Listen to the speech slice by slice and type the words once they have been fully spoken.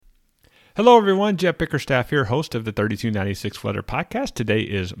Hello, everyone. Jeff Bickerstaff here, host of the 3296 Weather Podcast. Today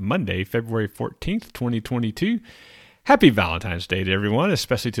is Monday, February 14th, 2022. Happy Valentine's Day to everyone,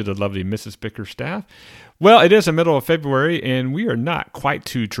 especially to the lovely Mrs. Bickerstaff. Well, it is the middle of February, and we are not quite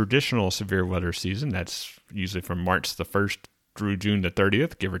to traditional severe weather season. That's usually from March the 1st through June the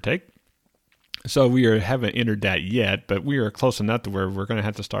 30th, give or take. So haven't entered that yet, but we are close enough to where we're going to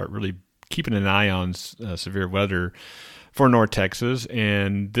have to start really keeping an eye on severe weather for North Texas,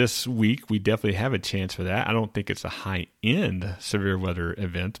 and this week we definitely have a chance for that. I don't think it's a high-end severe weather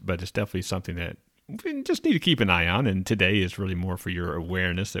event, but it's definitely something that we just need to keep an eye on, and today is really more for your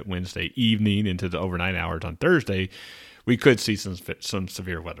awareness that Wednesday evening into the overnight hours on Thursday, we could see some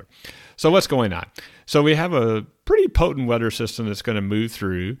severe weather. So what's going on? So we have a pretty potent weather system that's going to move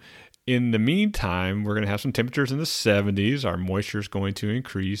through. In the meantime, we're going to have some temperatures in the 70s. Our moisture is going to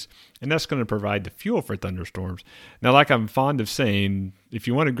increase, and that's going to provide the fuel for thunderstorms. Now, like I'm fond of saying, if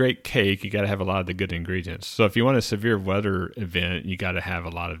you want a great cake, you got to have a lot of the good ingredients. So if you want a severe weather event, you got to have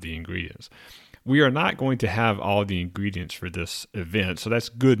a lot of the ingredients. We are not going to have all the ingredients for this event, so that's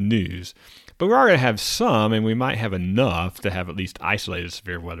good news. But we are going to have some, and we might have enough to have at least isolated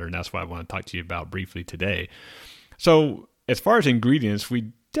severe weather, and that's what I want to talk to you about briefly today. So as far as ingredients,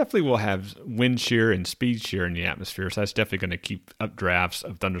 we definitely will have wind shear and speed shear in the atmosphere, so that's definitely going to keep updrafts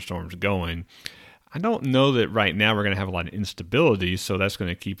of thunderstorms going. I don't know that right now we're going to have a lot of instability, so that's going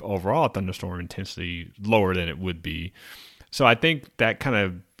to keep overall thunderstorm intensity lower than it would be. So I think that kind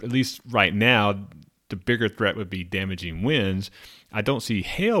of, at least right now, the bigger threat would be damaging winds. I don't see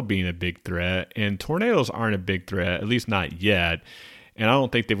hail being a big threat, and tornadoes aren't a big threat, at least not yet. And I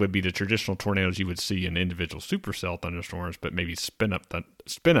don't think they would be the traditional tornadoes you would see in individual supercell thunderstorms, but maybe spin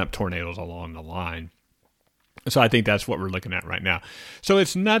up tornadoes along the line. So I think that's what we're looking at right now. So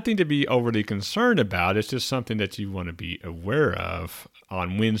it's nothing to be overly concerned about. It's just something that you want to be aware of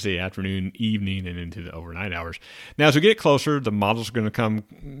on Wednesday afternoon, evening, and into the overnight hours. Now, as we get closer, the models are going to come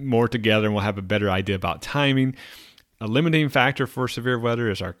more together, and we'll have a better idea about timing. A limiting factor for severe weather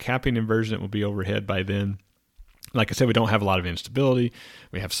is our capping inversion that will be overhead by then. Like I said, we don't have a lot of instability.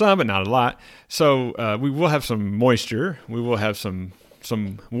 We have some, but not a lot. So we will have some moisture. We will have some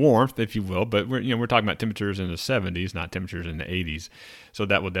warmth, if you will. But we're talking about temperatures in the 70s, not temperatures in the 80s. So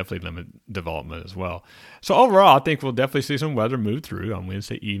that will definitely limit development as well. So overall, I think we'll definitely see some weather move through on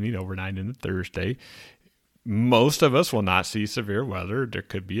Wednesday evening, overnight into Thursday. Most of us will not see severe weather. There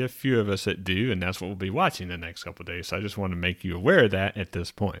could be a few of us that do, and that's what we'll be watching the next couple of days. So I just want to make you aware of that at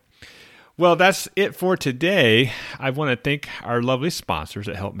this point. Well, that's it for today. I want to thank our lovely sponsors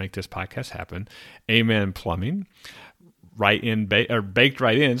that help make this podcast happen. Amen Plumbing, Baked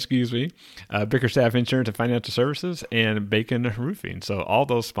Right In, Bickerstaff Insurance and Financial Services, and Bacon Roofing. So all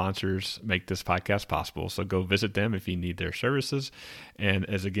those sponsors make this podcast possible. So go visit them if you need their services. And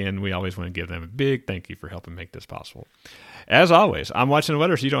we always want to give them a big thank you for helping make this possible. As always, I'm watching the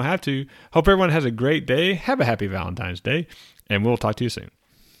weather so you don't have to. Hope everyone has a great day. Have a happy Valentine's Day, and we'll talk to you soon.